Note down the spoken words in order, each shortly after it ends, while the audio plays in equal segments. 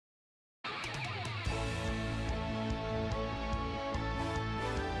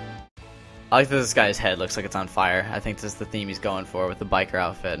I like that this guy's head looks like it's on fire. I think this is the theme he's going for with the biker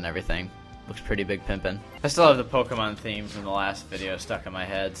outfit and everything. Looks pretty big pimpin'. I still have the Pokemon theme from the last video stuck in my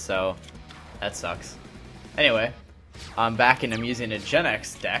head, so that sucks. Anyway, I'm back and I'm using a Gen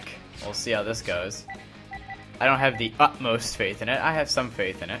X deck. We'll see how this goes. I don't have the utmost faith in it. I have some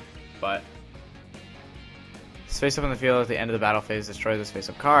faith in it, but... Face up on the field at the end of the battle phase, destroy this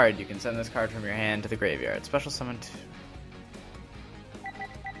face-up card. You can send this card from your hand to the graveyard. Special summon...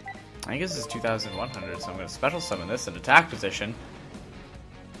 I guess this is 2100, so I'm going to special summon this in attack position.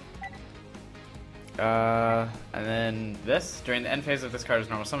 And then this. During the end phase of this card is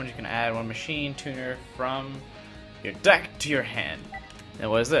normal summon, you can add one machine tuner from your deck to your hand. And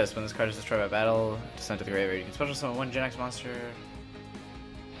what is this? When this card is destroyed by battle, sent to the graveyard, you can special summon one Gen X monster.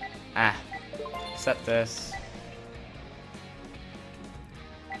 Set this.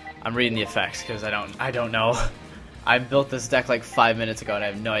 I'm reading the effects because I don't know. I built this deck like 5 minutes ago and I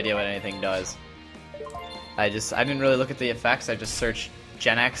have no idea what anything does. I didn't really look at the effects. I just searched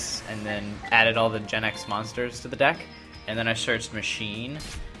Gen X and then added all the Gen X monsters to the deck, and then I searched machine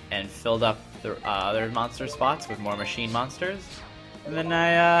and filled up the other monster spots with more machine monsters, and then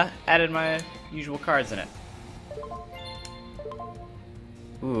I added my usual cards in it.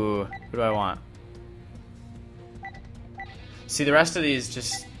 Ooh, who do I want? See, the rest of these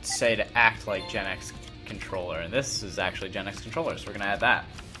just say to act like Gen X controller, and this is actually Gen X controller, so we're gonna add that.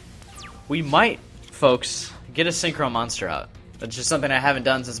 We might, folks, get a synchro monster out. That's just something I haven't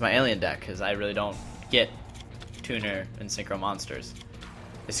done since my alien deck, because I really don't get tuner and synchro monsters.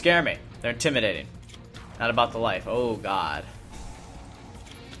 They scare me. They're intimidating. Not about the life. Oh god.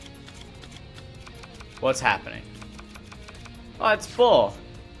 What's happening? Oh, it's full.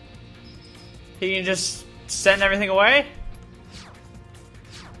 He can just send everything away?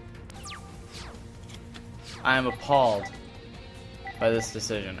 I am appalled by this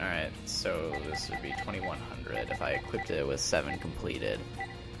decision. Alright, so this would be 2100 if I equipped it with 7 completed.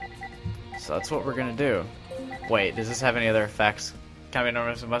 So that's what we're gonna do. Wait, does this have any other effects? Can be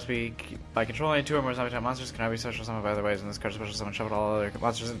enormous. It must be by controlling 2 or more zombie type monsters. Cannot be special summoned by other ways. And this card special summon shuffle all other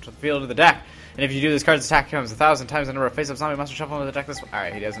monsters into the field of the deck. And if you do this card's attack comes 1,000 times the number of face-up zombie monsters shuffle into the deck. This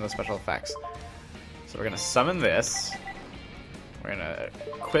alright, he does no special effects. So we're gonna summon this. We're gonna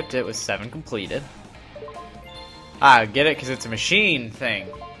equip it with 7 completed. Get it? Because it's a machine thing.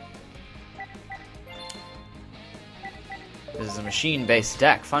 This is a machine-based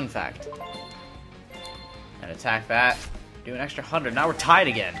deck, fun fact. And attack that. Do an extra 100. Now we're tied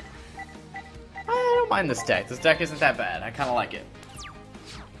again. I don't mind this deck. This deck isn't that bad. I kind of like it.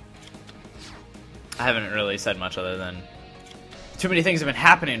 I haven't really said much other than... Too many things have been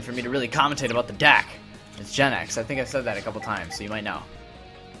happening for me to really commentate about the deck. It's Gen X. I think I've said that a couple times, so you might know.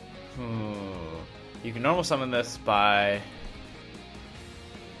 You can normal summon this by...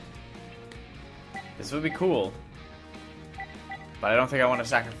 This would be cool. But I don't think I want to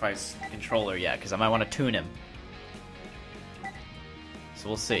sacrifice controller yet, because I might want to tune him. So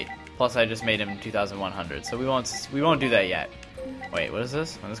we'll see. Plus I just made him 2100, so we won't do that yet. Wait, what is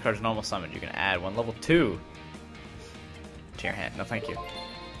this? When this card's normal summoned, you can add 1 level 2 to your hand. No, thank you.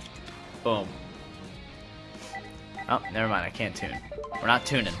 Boom. Oh, never mind, I can't tune. We're not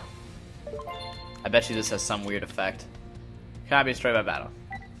tuning. I bet you this has some weird effect. Cannot be destroyed by battle.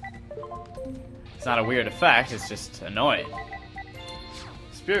 It's not a weird effect, it's just annoying.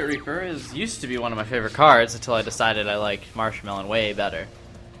 Spirit Reaper used to be one of my favorite cards until I decided I like Marshmallow way better.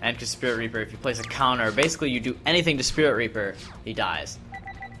 And because Spirit Reaper, if you place a counter, basically you do anything to Spirit Reaper, he dies.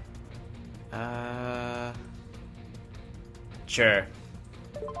 Sure.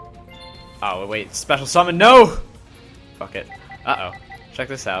 Oh, wait, special summon, no! Fuck it. Uh-oh. Check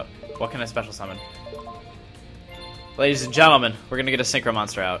this out. What can I special summon? Ladies and gentlemen, we're gonna get a synchro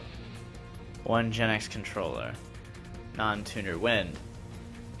monster out. 1 Gen X controller. Non-tuner win.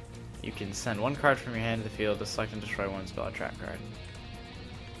 You can send 1 card from your hand to the field to select and destroy 1 spell or trap card.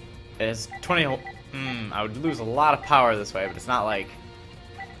 It's 20. I would lose a lot of power this way, but it's not like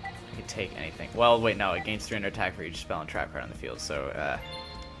I could take anything. Well, wait, no, it gains 300 attack for each spell and trap card on the field, so,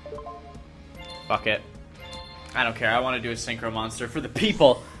 fuck it. I don't care, I want to do a synchro monster for the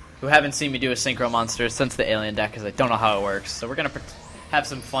people who haven't seen me do a synchro monster since the alien deck, because I don't know how it works. So we're gonna have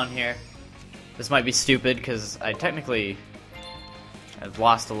some fun here. This might be stupid, because I technically have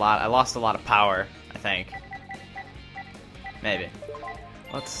lost a lot. I lost a lot of power, I think. Maybe.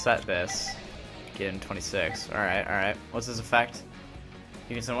 Let's set this. Get in 26. Alright, alright. What's this effect?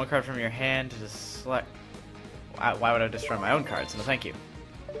 You can send 1 card from your hand to select... Why would I destroy my own cards? No, thank you.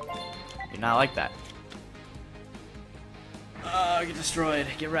 Do not like that. Get destroyed.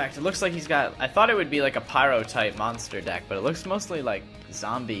 Get wrecked. It looks like he's got... I thought it would be like a pyro-type monster deck, but it looks mostly like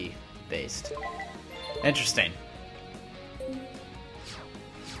zombie based. Interesting.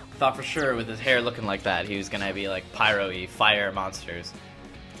 Thought for sure with his hair looking like that he was gonna be like pyro-y, fire monsters.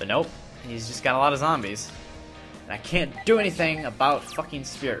 But nope, he's just got a lot of zombies. And I can't do anything about fucking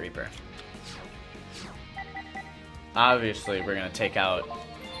Spirit Reaper. Obviously, we're gonna take out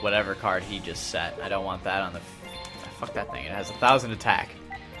whatever card he just set. I don't want that on the... Fuck that thing, it has 1,000 attack.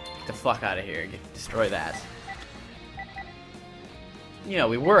 Get the fuck out of here, destroy that. You know,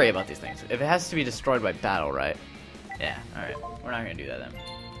 we worry about these things. If it has to be destroyed by battle, right? Yeah, alright. We're not gonna do that then.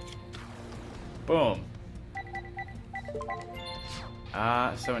 Boom.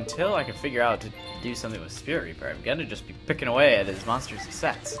 So until I can figure out to do something with Spirit Reaper, I'm gonna just be picking away at his monsters he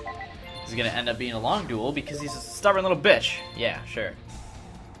sets. This is gonna end up being a long duel because he's a stubborn little bitch. Yeah, sure.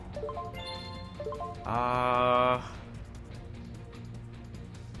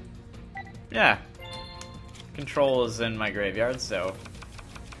 Yeah. Control is in my graveyard, so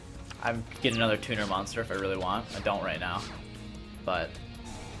I get another tuner monster if I really want. I don't right now, but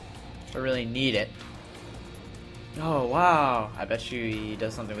if I really need it. Oh, wow. I bet you he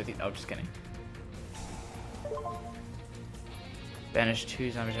does something with you. Oh, just kidding. Banish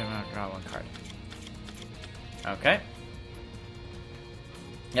 2 zombies and draw 1 card. Okay.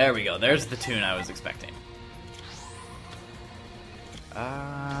 There we go. There's the tune I was expecting.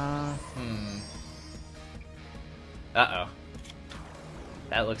 Uh-oh.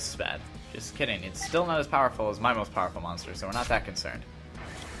 That looks bad. Just kidding. It's still not as powerful as my most powerful monster, so we're not that concerned.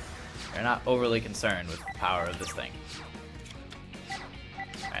 We're not overly concerned with the power of this thing.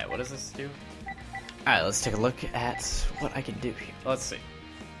 Alright, what does this do? Alright, let's take a look at what I can do here. Let's see.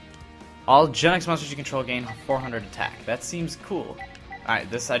 All Gen X monsters you control gain 400 attack. That seems cool. Alright,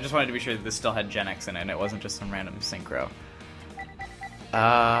 I just wanted to be sure that this still had Gen X in it and it wasn't just some random synchro.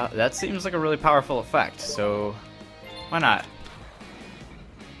 That seems like a really powerful effect, so why not?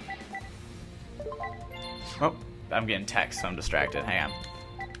 Oh, I'm getting text, so I'm distracted. Hang on.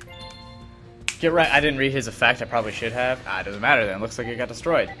 Get right, I didn't read his effect, I probably should have. It doesn't matter then, looks like it got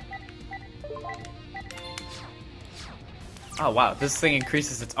destroyed. Oh wow, this thing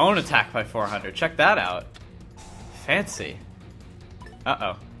increases its own attack by 400, check that out. Fancy.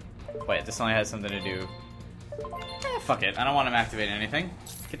 Uh-oh. Wait, this only has something to do... fuck it, I don't want him activating anything.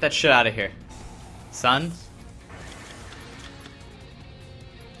 Get that shit out of here. Son?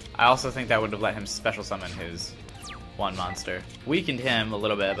 I also think that would have let him special summon his one monster. Weakened him a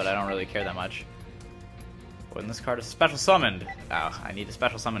little bit, but I don't really care that much. When this card is special summoned... Oh, I need to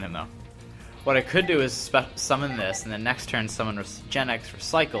special summon him though. What I could do is summon this, and then next turn summon Gen X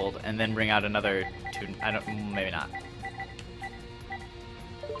recycled, and then bring out another two... maybe not.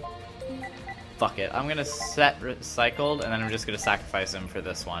 Fuck it. I'm gonna set recycled, and then I'm just gonna sacrifice him for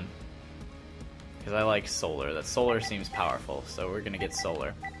this one. Because I like solar. That solar seems powerful, so we're gonna get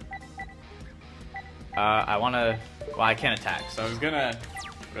solar. I wanna... Well, I can't attack, so what I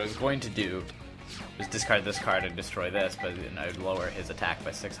was going to do was discard this card and destroy this, but then I would lower his attack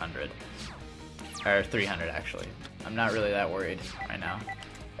by 600. Or 300, actually. I'm not really that worried right now.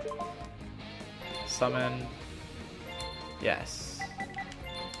 Summon. Yes.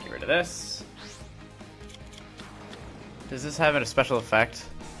 Get rid of this. Does this have a special effect?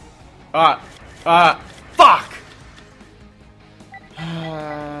 Fuck!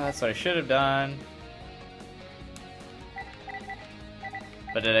 That's what I should have done.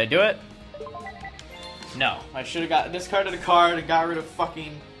 But did I do it? No. I should have discarded a card and got rid of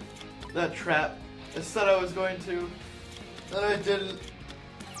fucking that trap. I said I was going to. Then I didn't.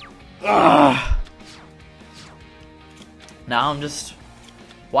 Ugh. Now I'm just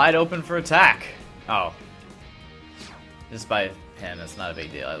wide open for attack. Oh. Just by him, it's not a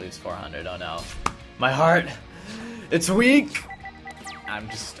big deal. I lose 400. Oh no. My heart. It's weak. I'm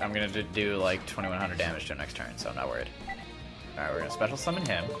gonna do like 2100 damage to him next turn, so I'm not worried. Alright, we're gonna special summon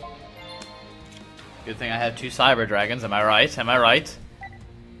him. Good thing I have 2 Cyber Dragons, am I right? Am I right?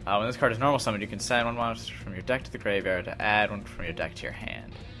 When this card is normal summoned, you can send 1 monster from your deck to the graveyard to add 1 from your deck to your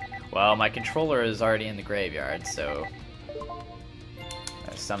hand. Well, my controller is already in the graveyard, so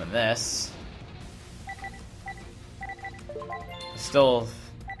I summon this. Still,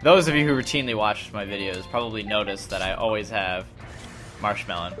 those of you who routinely watch my videos probably notice that I always have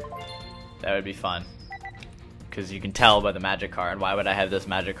Marshmallow. That would be fun. Because you can tell by the magic card. Why would I have this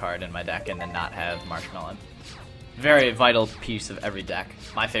magic card in my deck and then not have Marshmallow? Very vital piece of every deck.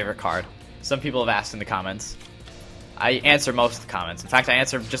 My favorite card. Some people have asked in the comments. I answer most of the comments. In fact, I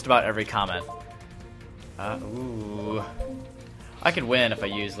answer just about every comment. Ooh. I could win if I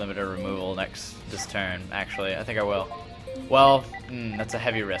use limited removal this turn, actually. I think I will. Well, that's a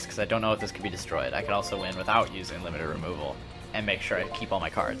heavy risk, because I don't know if this could be destroyed. I could also win without using limited removal, and make sure I keep all my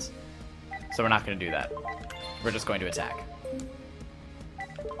cards. So we're not going to do that. We're just going to attack.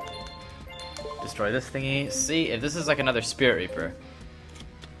 Destroy this thingy. See, if this is like another Spirit Reaper,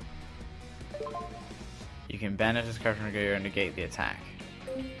 you can banish this card from the graveyard and negate the attack.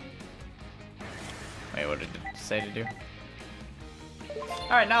 Wait, what did it say to do?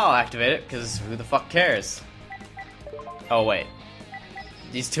 Alright, now I'll activate it, because who the fuck cares? Oh, wait.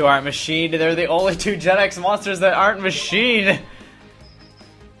 These two aren't machined. They're the only two Gen X monsters that aren't machined.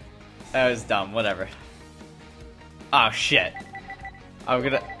 That was dumb. Whatever. Oh, shit. I'm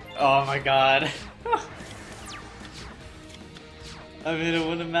gonna... Oh, my God. I mean, it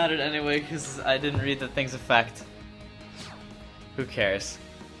wouldn't have mattered anyway, because I didn't read the thing's effect. Who cares?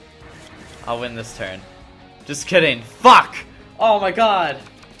 I'll win this turn. Just kidding. Fuck! Oh, my God.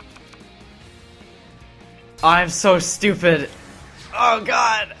 I'm so stupid. Oh,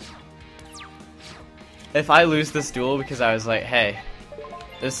 God. If I lose this duel because I was like, hey,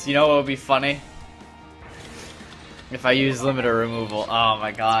 this, you know what would be funny? If I use limiter removal. Oh,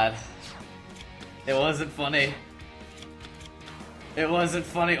 my God. It wasn't funny. It wasn't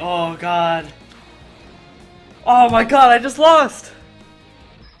funny. Oh, God. Oh, my God, I just lost.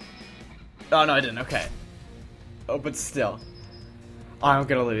 Oh, no, I didn't. Okay. Oh, but still. Oh, I'm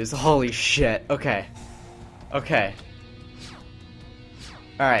gonna lose. Holy shit. Okay. Okay.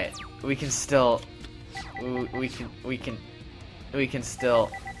 Alright. We can still... We can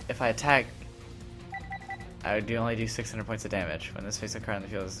still... If I attack... I would only do 600 points of damage. When this face-up card on the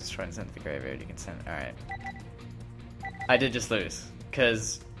field is destroyed and sent to the graveyard, you can send... Alright. I did just lose.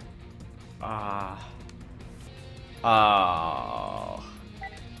 Because... Oh...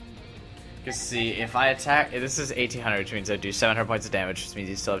 Because see, if I attack... This is 1800, which means I do 700 points of damage, which means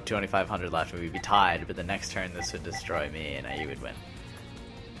you still have 2500 left, and we'd be tied, but the next turn this would destroy me, and you would win.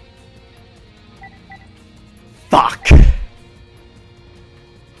 Fuck!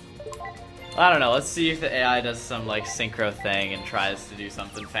 I don't know, let's see if the AI does some, like, synchro thing and tries to do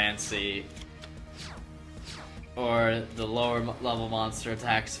something fancy. Or the lower level monster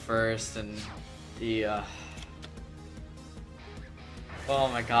attacks first, and the, Oh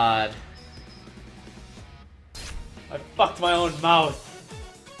my God. I fucked my own mouth.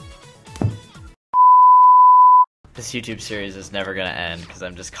 This YouTube series is never gonna end because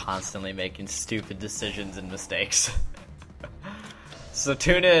I'm just constantly making stupid decisions and mistakes. So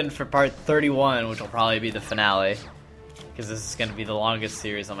tune in for part 31, which will probably be the finale, because this is gonna be the longest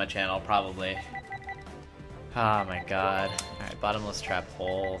series on my channel, probably. Oh my God. Alright, bottomless trap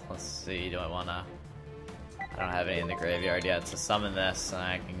hole. Let's see, do I wanna... I don't have any in the graveyard yet, so summon this and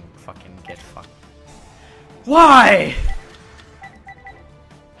I can fucking get fucked. Why?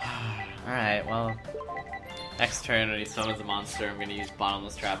 Alright, well, next turn when he summons a monster, I'm gonna use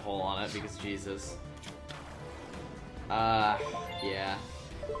bottomless trap hole on it because Jesus. Yeah.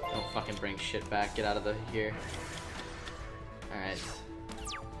 Don't fucking bring shit back. Get out of here. Alright.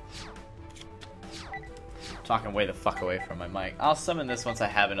 Talking way the fuck away from my mic. I'll summon this once I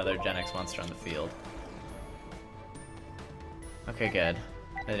have another Gen X monster on the field. Okay, good.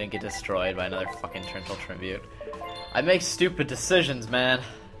 I didn't get destroyed by another fucking Torrential Tribute. I make stupid decisions, man.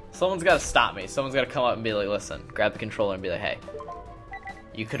 Someone's gotta stop me. Someone's gotta come up and be like, listen, grab the controller and be like, hey,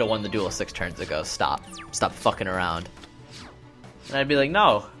 you could have won the duel 6 turns ago. Stop. Stop fucking around. And I'd be like,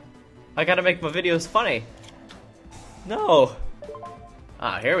 no. I gotta make my videos funny. No.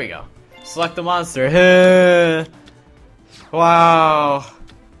 Ah, here we go. Select the monster. Wow.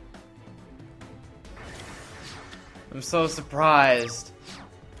 I'm so surprised.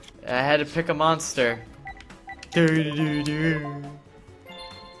 I had to pick a monster. Alright.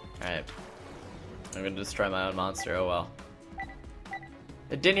 I'm gonna destroy my own monster, oh well.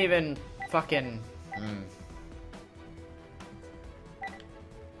 It didn't even fucking...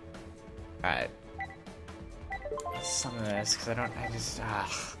 Alright. Let's summon this, because I just...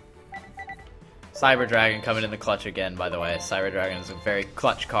 Cyber Dragon coming in the clutch again, by the way. Cyber Dragon is a very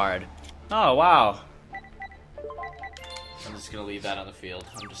clutch card. Oh, wow. I'm just gonna leave that on the field.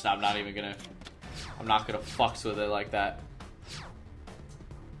 I'm not even gonna... I'm not gonna fucks with it like that.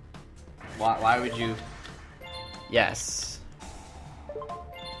 Why would you... Yes.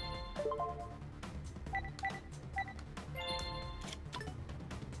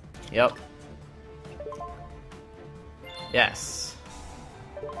 Yep. Yes.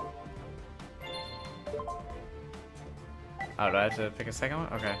 Oh, do I have to pick a second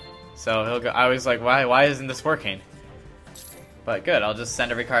one? Okay. So he'll go... I was like, why isn't this working? But good, I'll just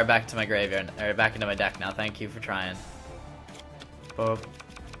send every card back to my graveyard, or back into my deck now. Thank you for trying. Boop.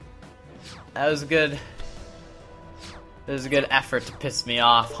 That was good. It was a good effort to piss me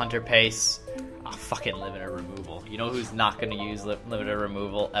off, Hunter Pace. Oh, fucking limiter removal. You know who's not gonna use limiter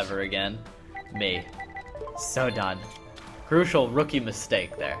removal ever again? Me. So done. Crucial rookie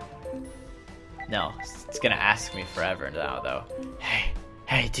mistake there. No, it's gonna ask me forever now, though.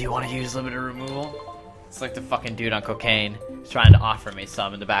 Hey, do you want to use limited removal? It's like the fucking dude on cocaine. He's trying to offer me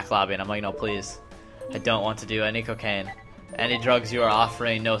some in the back lobby, and I'm like, no, please. I don't want to do any cocaine. Any drugs you are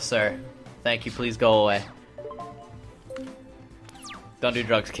offering, no, sir. Thank you, please go away. Don't do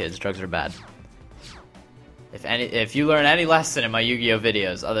drugs, kids. Drugs are bad. If you learn any lesson in my Yu-Gi-Oh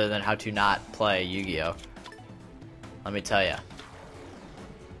videos other than how to not play Yu-Gi-Oh, let me tell you.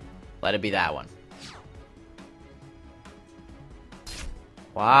 Let it be that one.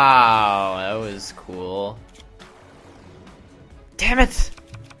 Wow, that was cool. Damn it!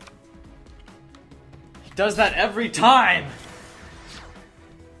 He does that every time!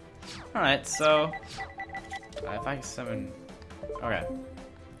 Alright, so... if I summon... Okay.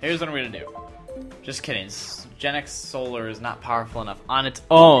 Here's what I'm gonna do. Just kidding. Gen X Solar is not powerful enough on its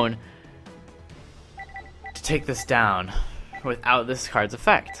own to take this down without this card's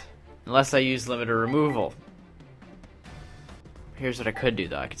effect. Unless I use limited removal. Here's what I could do,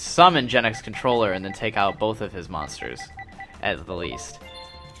 though. I could summon Gen X Controller and then take out both of his monsters, at the least.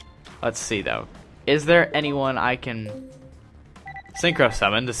 Let's see, though. Is there anyone I can synchro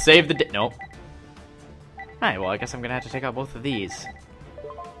summon to save the day? Nope. Alright, well, I guess I'm gonna have to take out both of these.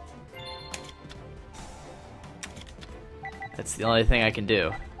 That's the only thing I can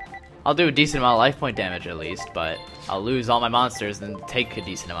do. I'll do a decent amount of life point damage at least, but I'll lose all my monsters and then take a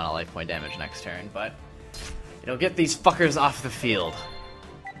decent amount of life point damage next turn, but it'll get these fuckers off the field.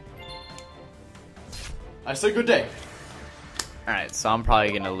 I say good day. Alright, so I'm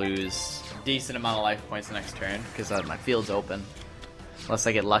probably gonna lose a decent amount of life points next turn, because my field's open. Unless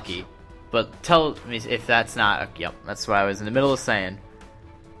I get lucky. But tell me if that's not... Yep, that's what I was in the middle of saying.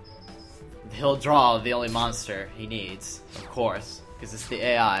 He'll draw the only monster he needs, of course, because it's the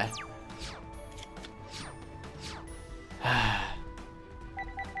AI.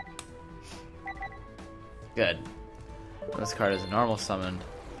 Good. This card is a normal summon.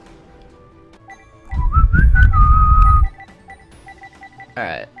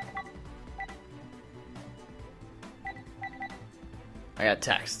 Alright. I got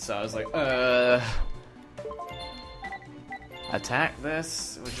text, so I was like, attack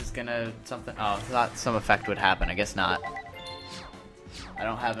this, which is gonna something. Oh, I thought some effect would happen. I guess not. I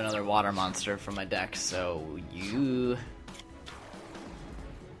don't have another water monster from my deck, so you.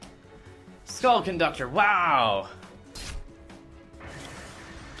 Skull Conductor, wow!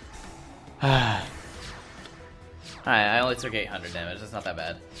 Alright, I only took 800 damage, that's not that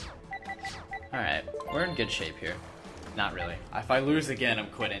bad. Alright, we're in good shape here. Not really. If I lose again, I'm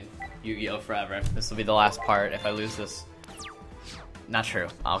quitting Yu-Gi-Oh! Forever. This will be the last part. If I lose this... Not true.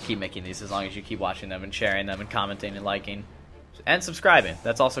 I'll keep making these as long as you keep watching them and sharing them and commenting and liking. And subscribing.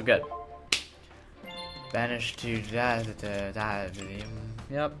 That's also good. Banish to...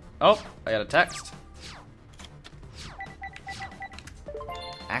 Yep. Oh, I got a text.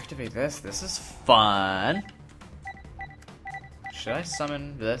 Activate this. This is fun. Should I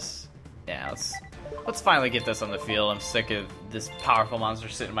summon this? Yeah, let's finally get this on the field. I'm sick of this powerful monster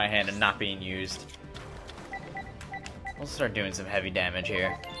sitting in my hand and not being used. We'll start doing some heavy damage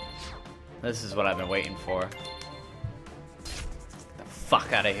here. This is what I've been waiting for. Get the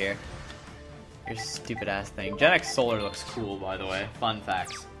fuck out of here. Your stupid ass thing. Gen X Solar looks cool, by the way. Fun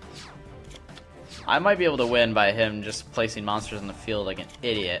facts. I might be able to win by him just placing monsters on the field like an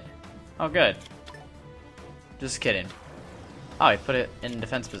idiot. Oh, good. Just kidding. Oh, he put it in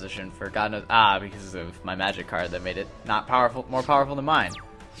defense position for God knows... Ah, because of my magic card that made it not powerful, more powerful than mine.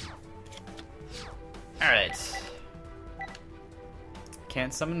 Alright.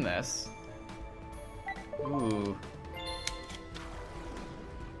 Can't summon this. Ooh.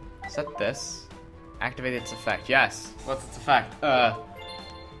 Set this. Activate its effect. Yes. What's its effect?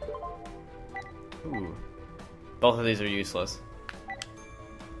 Ooh. Both of these are useless.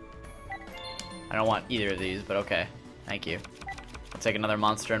 I don't want either of these, but okay. Thank you. I'll take another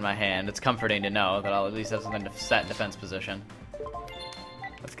monster in my hand. It's comforting to know that I'll at least have something to set in defense position.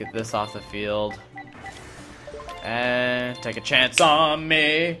 Let's get this off the field. And take a chance on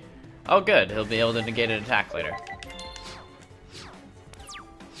me. Oh, good. He'll be able to negate an attack later.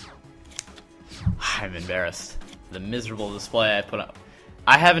 I'm embarrassed. The miserable display I put up.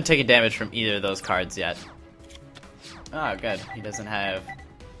 I haven't taken damage from either of those cards yet. Oh, good. He doesn't have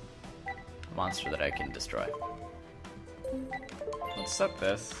a monster that I can destroy. Let's set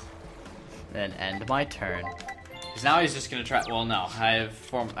this. Then end my turn. Because now he's just gonna try. Well, no. I have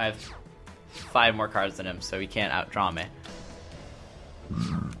 5 more cards than him, so he can't outdraw me.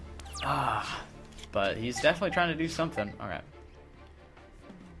 But he's definitely trying to do something. Alright.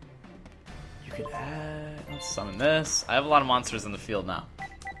 You You could add... Let's summon this. I have a lot of monsters in the field now.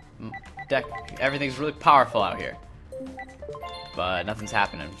 Deck, everything's really powerful out here. But nothing's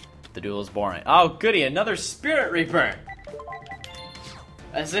happening. The duel is boring. Oh, goody, another Spirit Reaper!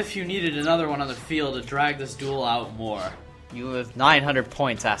 As if you needed another one on the field to drag this duel out more. You have 900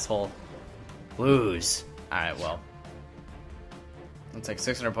 points, asshole. Lose. Alright, well. That's like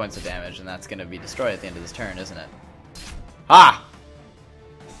 600 points of damage, and that's gonna be destroyed at the end of this turn, isn't it? Ah!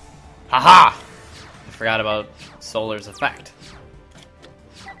 Haha! I forgot about Solar's effect.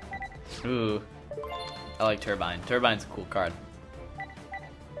 Ooh. I like Turbine. Turbine's a cool card.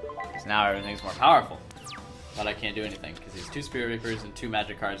 So now everything's more powerful. But I can't do anything, because he's 2 Spirit Reapers and 2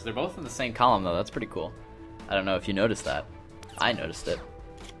 magic cards. They're both in the same column, though. That's pretty cool. I don't know if you noticed that. I noticed it.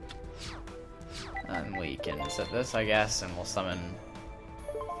 And we can set this, I guess, and we'll summon...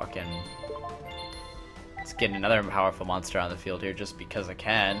 Fucking... Let's get another powerful monster on the field here, just because I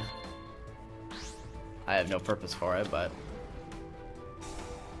can. I have no purpose for it, but...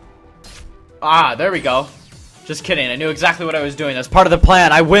 Ah, there we go. Just kidding, I knew exactly what I was doing. That's part of the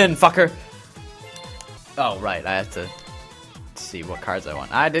plan. I win, fucker! Oh, right, I have to see what cards I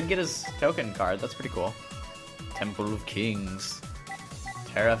want. I did get his token card, that's pretty cool. Temple of Kings.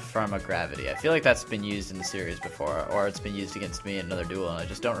 Terra Firma Gravity. I feel like that's been used in the series before, or it's been used against me in another duel, and I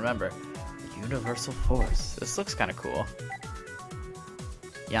just don't remember. Universal Force. This looks kind of cool.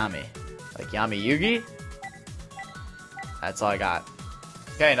 Yami. Like Yami Yugi? That's all I got.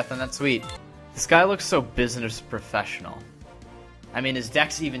 Okay, nothing that sweet. This guy looks so business professional. I mean, his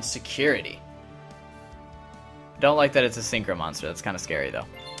deck's even security. Don't like that it's a synchro monster. That's kind of scary, though.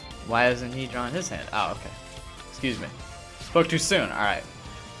 Why hasn't he drawn his hand? Oh, okay. Excuse me. Spoke too soon. Alright.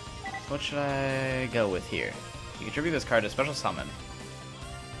 So what should I go with here? You contribute this card to special summon.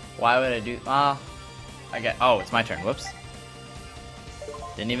 Why would I do... I get... Oh, it's my turn. Whoops.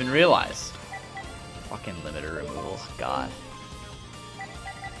 Didn't even realize. Fucking limiter removal. God.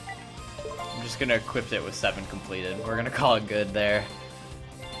 I'm just gonna equip it with 7 completed. We're gonna call it good there.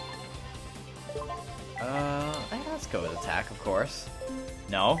 Let's go with attack, of course.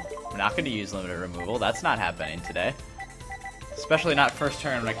 No, I'm not going to use limited removal. That's not happening today. Especially not first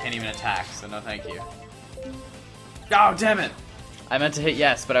turn when I can't even attack, so no thank you. Oh, damn it! I meant to hit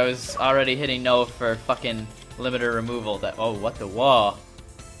yes, but I was already hitting no for fucking limiter removal. That oh, what the wall?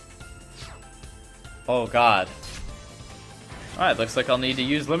 Oh, God. Alright, looks like I'll need to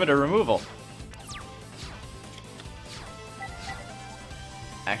use limiter removal.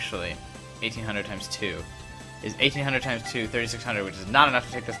 Actually, 1800 times 2. Is 1800 times 2, 3600, which is not enough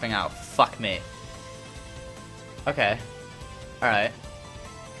to take this thing out. Fuck me. Okay. Alright.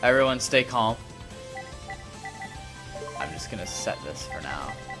 Everyone stay calm. I'm just gonna set this for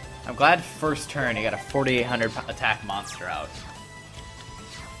now. I'm glad first turn you got a 4800 attack monster out.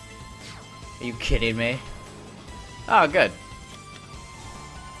 Are you kidding me? Oh, good.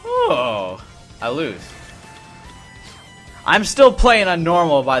 Oh, I lose. I'm still playing on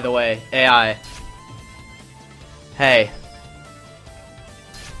normal, by the way, AI. Hey.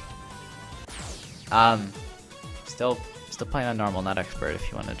 Still playing on normal, not expert. If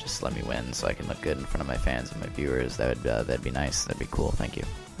you want to just let me win, so I can look good in front of my fans and my viewers, that'd be nice. That'd be cool. Thank you.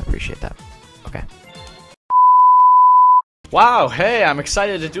 I appreciate that. Okay. Wow. Hey, I'm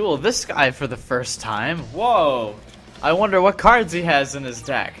excited to duel this guy for the first time. Whoa. I wonder what cards he has in his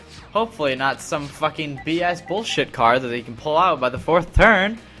deck. Hopefully not some fucking BS bullshit card that he can pull out by the 4th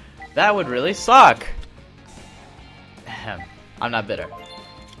turn. That would really suck. I'm not bitter.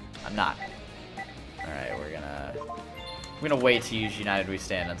 I'm not. Alright, we're gonna wait to use United We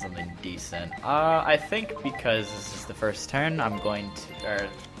Stand on something decent. I think because this is the first turn, I'm going to...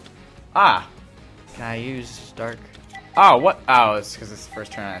 Can I use Dark... Oh, what? Oh, it's because it's the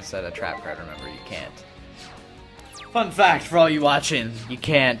first turn I said a trap card. Remember, you can't. Fun fact for all you watching, you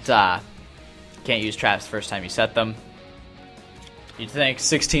can't use traps the first time you set them. You'd think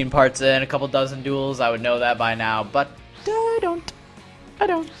 16 parts in, a couple dozen duels, I would know that by now, but I don't. I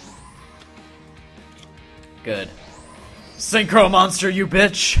don't. Good. Synchro monster, you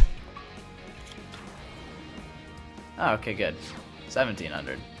bitch! Oh, okay, good.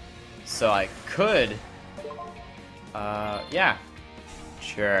 1700. So I could... yeah.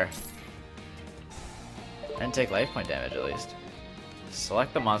 Sure. And take life point damage at least.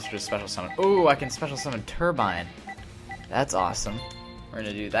 Select the monster to special summon. Ooh, I can special summon Turbine. That's awesome. We're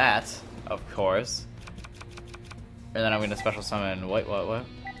gonna do that, of course. And then I'm gonna special summon. Wait, what?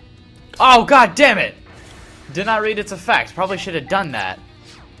 Oh, god damn it! Did not read its effect. Probably should have done that.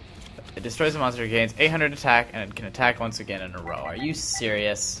 It destroys the monster, gains 800 attack, and it can attack once again in a row. Are you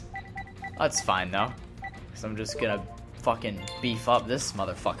serious? That's fine though. Because I'm just gonna fucking beef up this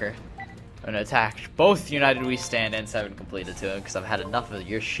motherfucker. I'm gonna attack both United We Stand and 7 completed to him because I've had enough of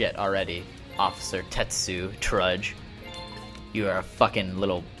your shit already, Officer Tetsu Trudge. You are a fucking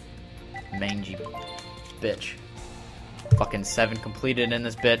little mangy bitch. Fucking 7 completed in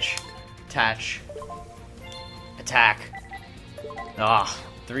this bitch. Attach. Attack. Ah,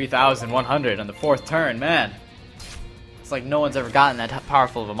 3,100 on the 4th turn, man. It's like no one's ever gotten that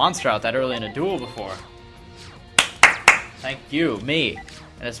powerful of a monster out that early in a duel before. Thank you, me.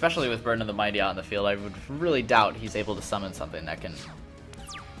 And especially with Burden of the Mighty out in the field, I would really doubt he's able to summon something that can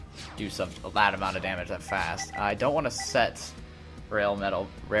do that amount of damage that fast. I don't want to set rare metal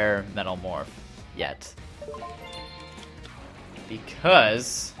morph yet,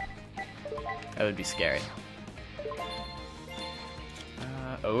 because that would be scary.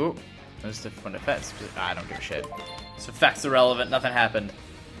 Oh, this different effects. I don't give a shit. This effect's irrelevant. Nothing happened.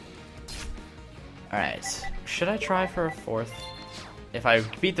 All right, should I try for a 4th? If I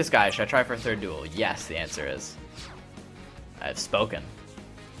beat this guy, should I try for a 3rd duel? Yes, the answer is. I've spoken.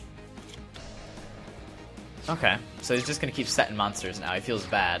 Okay, so he's just gonna keep setting monsters now. He feels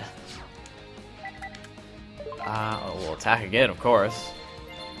bad. We'll attack again, of course.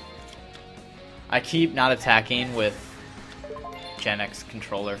 I keep not attacking with Gen X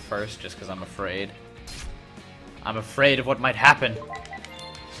controller first, just because I'm afraid. I'm afraid of what might happen.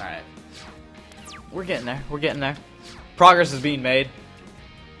 Alright. We're getting there. We're getting there. Progress is being made.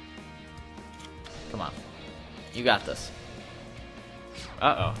 Come on. You got this.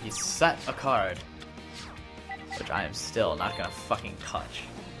 Uh-oh. He set a card. Which I am still not gonna fucking touch.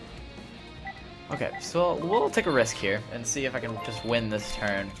 Okay, so we'll take a risk here and see if I can just win this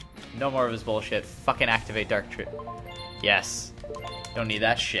turn. No more of his bullshit. Fucking activate Dark Tree. Yes. Don't need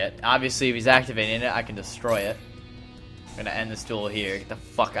that shit. Obviously, if he's activating it, I can destroy it. I'm gonna end this duel here. Get the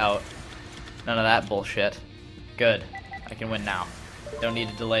fuck out. None of that bullshit. Good. I can win now. Don't need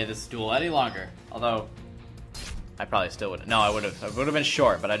to delay this duel any longer. Although, I probably still wouldn't. No, I would have. I would have been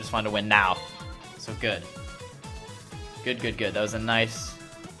short, but I just wanted to win now. So good. Good, good, good. That was a nice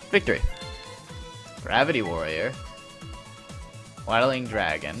victory. Gravity Warrior. Waddling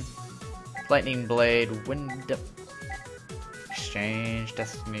Dragon. Lightning Blade. Wind... Exchange.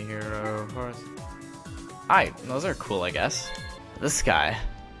 Destiny Hero. Horse. Alright, those are cool, I guess. This guy.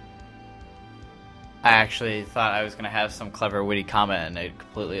 I actually thought I was going to have some clever, witty comment, and it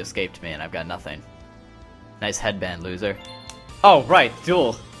completely escaped me, and I've got nothing. Nice headband, loser. Oh, right,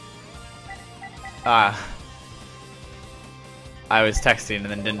 duel. I was texting and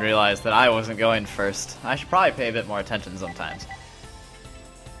then didn't realize that I wasn't going first. I should probably pay a bit more attention sometimes.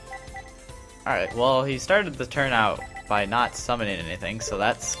 Alright, well, he started the turn out by not summoning anything, so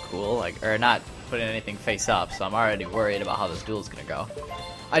that's cool. Like, or not putting anything face up, so I'm already worried about how this duel's gonna go.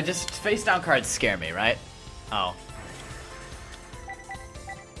 Face down cards scare me, right? Oh.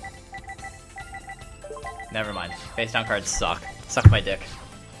 Never mind. Face down cards suck. Suck my dick.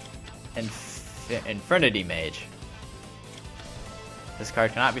 Infernity Mage. This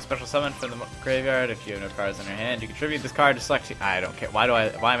card cannot be special summoned from the graveyard. If you have no cards in your hand, you contribute this card to select. I don't care. Why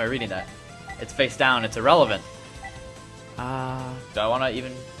am I reading that? It's face down. It's irrelevant. Do I want to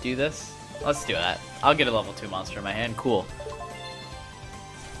even do this? Let's do that. I'll get a level 2 monster in my hand. Cool.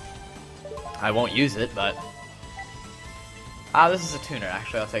 I won't use it, but... this is a tuner.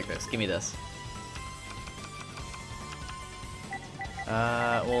 Actually, I'll take this. Give me this.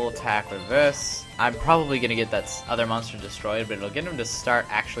 We'll attack with this. I'm probably going to get that other monster destroyed, but it'll get him to start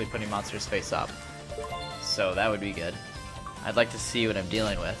actually putting monsters face up. So that would be good. I'd like to see what I'm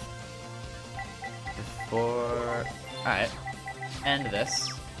dealing with. Before... Alright. End this.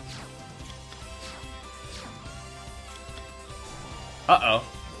 Uh-oh.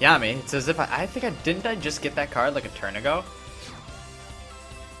 Yami, it's as if I think didn't I just get that card like a turn ago?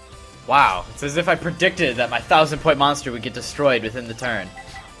 Wow, it's as if I predicted that my 1,000-point monster would get destroyed within the turn.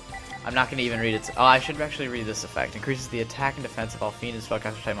 I'm not going to even read it. Oh, I should actually read this effect. Increases the attack and defense of all fiend and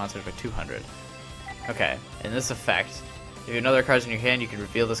spellcaster type monsters by 200. Okay, in this effect, if you have no other cards in your hand, you can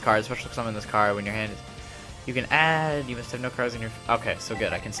reveal this card, special summon this card when your hand is... You can add, you must have no cards in your... Okay, so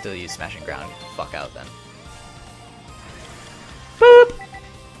good, I can still use Smashing Ground. Get the fuck out then. Boop!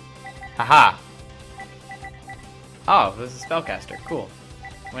 Haha! Oh, this is Spellcaster. Cool.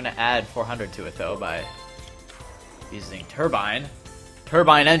 I'm going to add 400 to it, though, by using Turbine.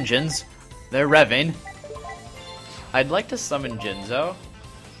 Turbine engines. They're revving. I'd like to summon Jinzo,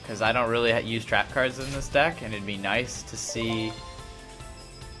 because I don't really use trap cards in this deck, and it'd be nice to see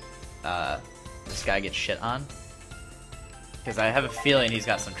this guy get shit on. Because I have a feeling he's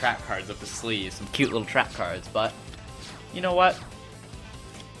got some trap cards up his sleeve, some cute little trap cards, but you know what?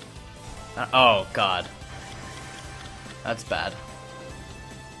 Oh, God. That's bad.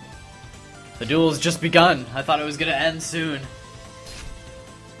 The duel's just begun. I thought it was gonna end soon.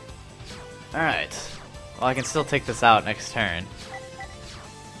 Alright. Well, I can still take this out next turn.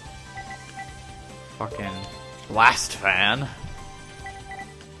 Fucking blast fan.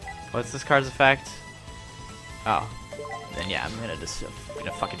 What's this card's effect? Oh. Then yeah, I'm gonna just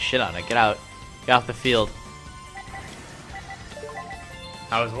fucking shit on it. Get out. Get off the field.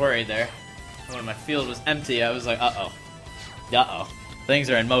 I was worried there. When my field was empty, I was like, uh-oh. Uh-oh. Things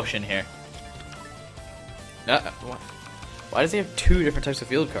are in motion here. Why does he have 2 different types of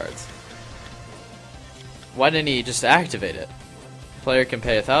field cards? Why didn't he just activate it? Player can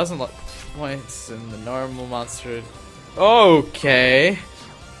pay 1,000 points and the normal monster... Okay.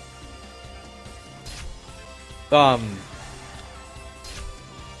 I'm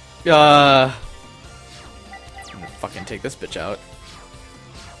gonna fucking take this bitch out.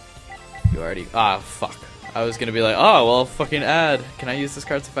 You already... Ah, fuck. I was gonna be like, oh, well, fucking add. Can I use this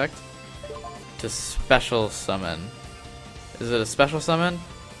card's effect? To special summon. Is it a special summon?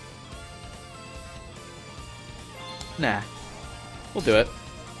 Nah. We'll do it.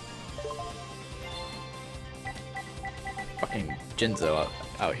 Fucking Jinzo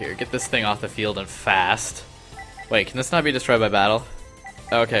out here. Get this thing off the field and fast. Wait, can this not be destroyed by battle?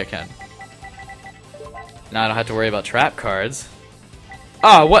 Okay, it can. Now I don't have to worry about trap cards.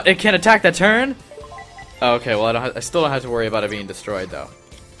 Ah, what? It can't attack that turn? Oh, okay, well I still don't have to worry about it being destroyed though.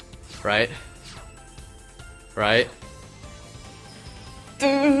 Right? Right?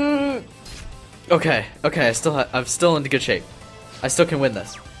 Okay, I'm still in good shape. I still can win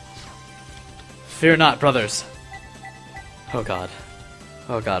this. Fear not, brothers. Oh god.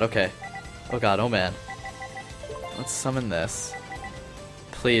 Oh god, okay. Oh god, oh man. Let's summon this.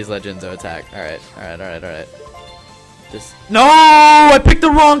 Please let Jinzo attack. Alright. Just... No! I picked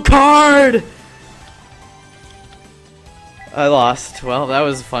the wrong card! I lost. Well, that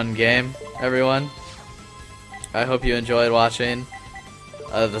was a fun game, everyone. I hope you enjoyed watching.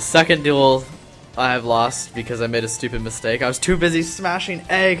 The second duel I have lost because I made a stupid mistake. I was too busy smashing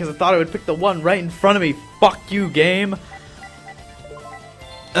A because I thought I would pick the one right in front of me. Fuck you, game.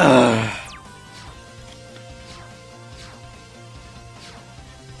 Ugh.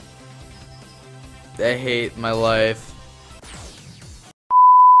 I hate my life.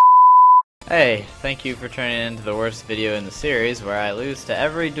 Hey, thank you for turning into the worst video in the series where I lose to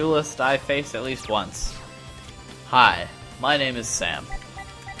every duelist I face at least once. Hi, my name is Sam.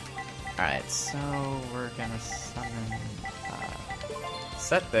 Alright, so we're gonna summon,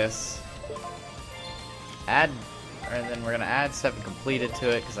 set this, and then we're gonna add 7 completed to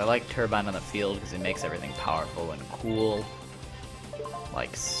it because I like Turbine on the field because it makes everything powerful and cool.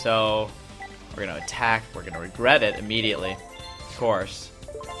 Like so. We're gonna attack, we're gonna regret it immediately. Of course.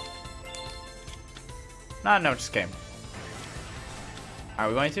 No, just kidding. Are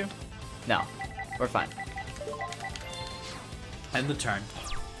we going to? No. We're fine. End the turn.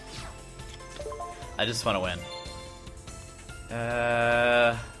 I just want to win.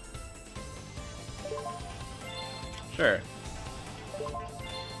 Sure.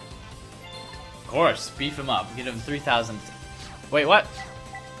 Of course, beef him up. Get him 3,000. Wait, what?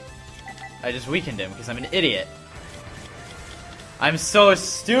 I just weakened him because I'm an idiot. I'm so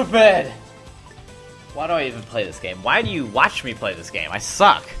stupid! Why do I even play this game? Why do you watch me play this game? I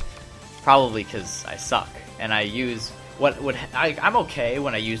suck. Probably because I suck. And I use... I'm okay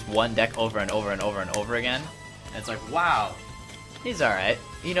when I use one deck over and over and over and over again. And it's like, wow. He's alright.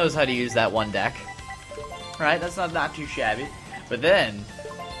 He knows how to use that one deck. Right? That's not too shabby. But then,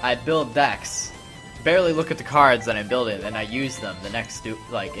 I build decks. Barely look at the cards that I'm building, and I use them the next,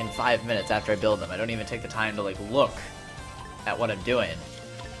 like, in 5 minutes after I build them. I don't even take the time to, like, look at what I'm doing.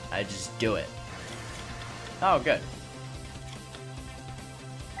 I just do it. Oh, good.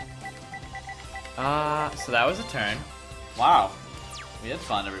 So that was a turn. Wow. We had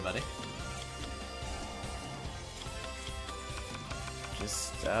fun, everybody.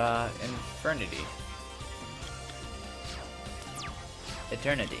 Just, Infernity.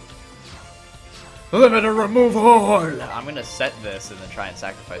 Eternity. Limiter removal! I'm gonna set this and then try and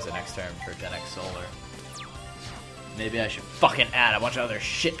sacrifice it next turn for 10x Solar. Maybe I should fucking add a bunch of other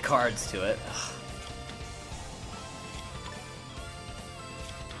shit cards to it. Ugh.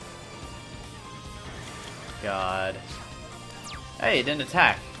 God. Hey, it didn't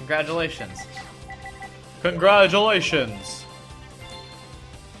attack. Congratulations. Congratulations!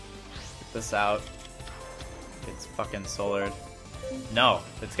 Get this out. It's fucking solared. No,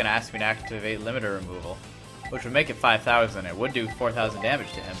 it's gonna ask me to activate limiter removal, which would make it 5,000. It would do 4,000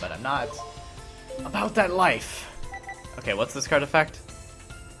 damage to him, but I'm not about that life. Okay, what's this card effect?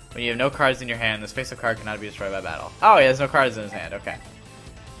 When you have no cards in your hand, this face-up card cannot be destroyed by battle. Oh, he has no cards in his hand. Okay.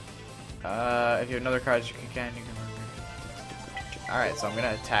 If you have another card you can. Alright, so I'm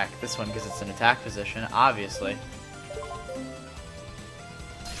gonna attack this one because it's an attack position, obviously.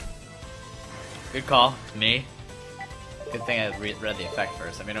 Good call, me. Good thing I read the effect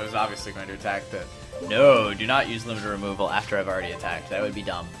first. I mean, I was obviously going to attack, but no, do not use limited removal after I've already attacked. That would be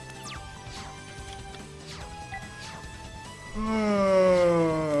dumb.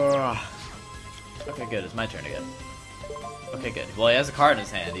 Okay, good. It's my turn again. Okay, good. Well, he has a card in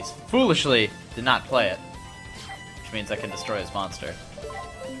his hand. He's foolishly did not play it, which means I can destroy his monster.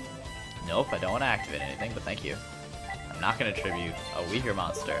 Nope, I don't want to activate anything, but thank you. I'm not going to tribute a weaker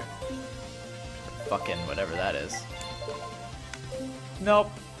monster. Fucking whatever that is.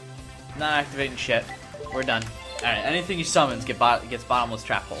 Nope. Not activating shit. We're done. Alright, anything you summons gets bottomless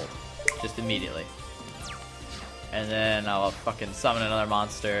trap hold. Just immediately. And then I'll fucking summon another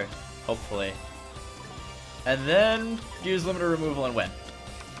monster, hopefully. And then use limited removal and win.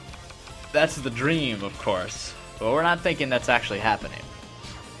 That's the dream, of course. But we're not thinking that's actually happening.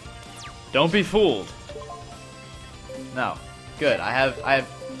 Don't be fooled. No. Good. I have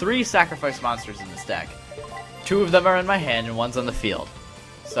 3 sacrifice monsters in this deck. 2 of them are in my hand and 1's on the field.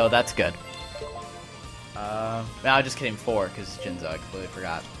 So that's good. Now I just kidding 4 because Jinzo, I completely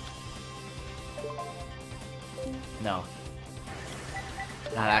forgot. No.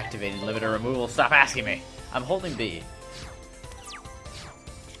 Not activating limited removal. Stop asking me. I'm holding B.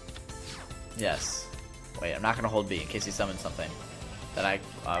 Yes. Wait, I'm not going to hold B in case he summons something that I,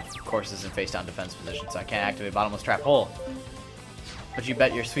 of course, is in face-down defense position, so I can't activate Bottomless Trap Hole. But you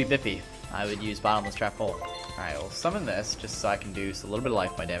bet your sweet Bippy I would use Bottomless Trap Hole. Alright, we'll summon this just so I can do a little bit of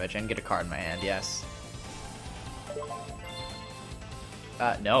life point damage and get a card in my hand, yes.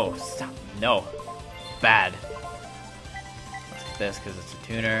 No. Stop. No. Bad. Let's get this because it's a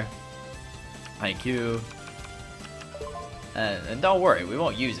tuner. Thank you. And don't worry, we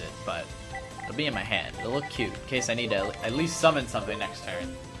won't use it, but it'll be in my hand. It'll look cute in case I need to at least summon something next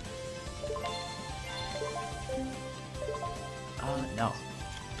turn. No.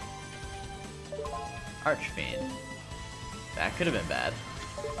 Archfiend. That could have been bad.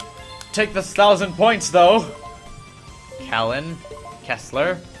 Take this 1,000 points, though! Kalin.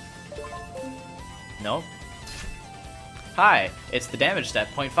 Kessler. Nope. Hi, it's the damage step,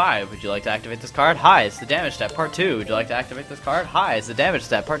 0.5. Would you like to activate this card? Hi, it's the damage step, part 2. Would you like to activate this card? Hi, it's the damage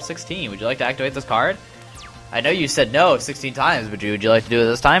step, part 16. Would you like to activate this card? I know you said no 16 times, but would you like to do it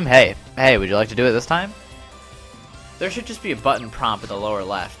this time? Hey, would you like to do it this time? There should just be a button prompt in the lower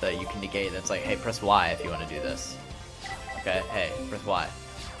left that you can negate that's like, hey, press Y if you want to do this. Okay, hey, press Y.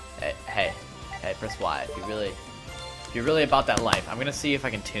 Hey, press Y if you're really about that life. I'm gonna see if I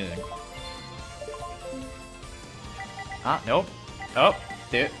can tune. Nope. Oh,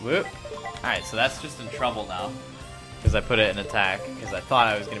 dude, whoop. Alright, so that's just in trouble now. Because I put it in attack. Because I thought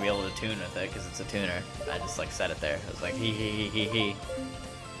I was going to be able to tune with it. Because it's a tuner. I just, like, set it there. I was like, he.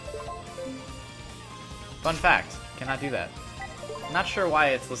 Fun fact. Cannot do that. Not sure why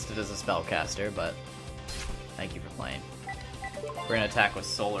it's listed as a spellcaster, but thank you for playing. We're going to attack with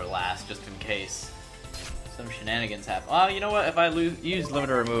Solar last, just in case some shenanigans happen. Oh, you know what? If I used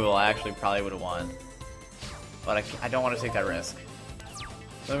limited removal, I actually probably would have won. But I don't want to take that risk.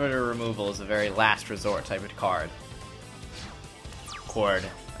 Limited removal is a very last resort type of card. Chord.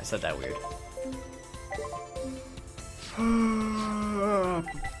 I said that weird.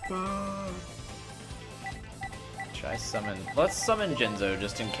 Should I summon? Let's summon Jinzo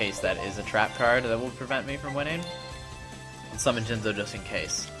just in case that is a trap card that will prevent me from winning. Let's summon Jinzo just in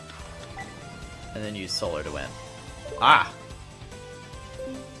case. And then use Solar to win. Ah!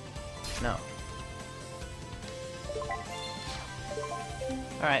 No.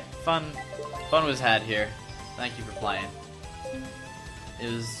 Alright, fun was had here. Thank you for playing.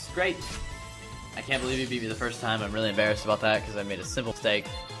 It was great. I can't believe you beat me the first time. I'm really embarrassed about that because I made a simple mistake.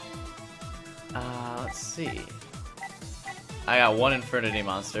 Let's see. I got 1 Infernity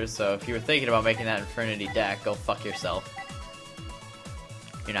monster, so if you were thinking about making that Infernity deck, go fuck yourself.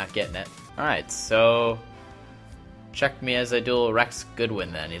 You're not getting it. Alright, so check me as I duel Rex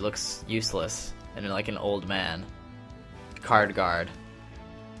Goodwin then. He looks useless and like an old man. Card guard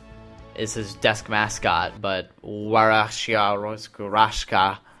is his desk mascot, but Warashka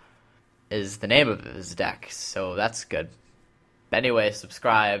is the name of his deck, so that's good. But anyway,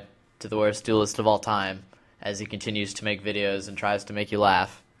 subscribe to the worst duelist of all time as he continues to make videos and tries to make you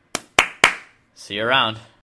laugh. See you around.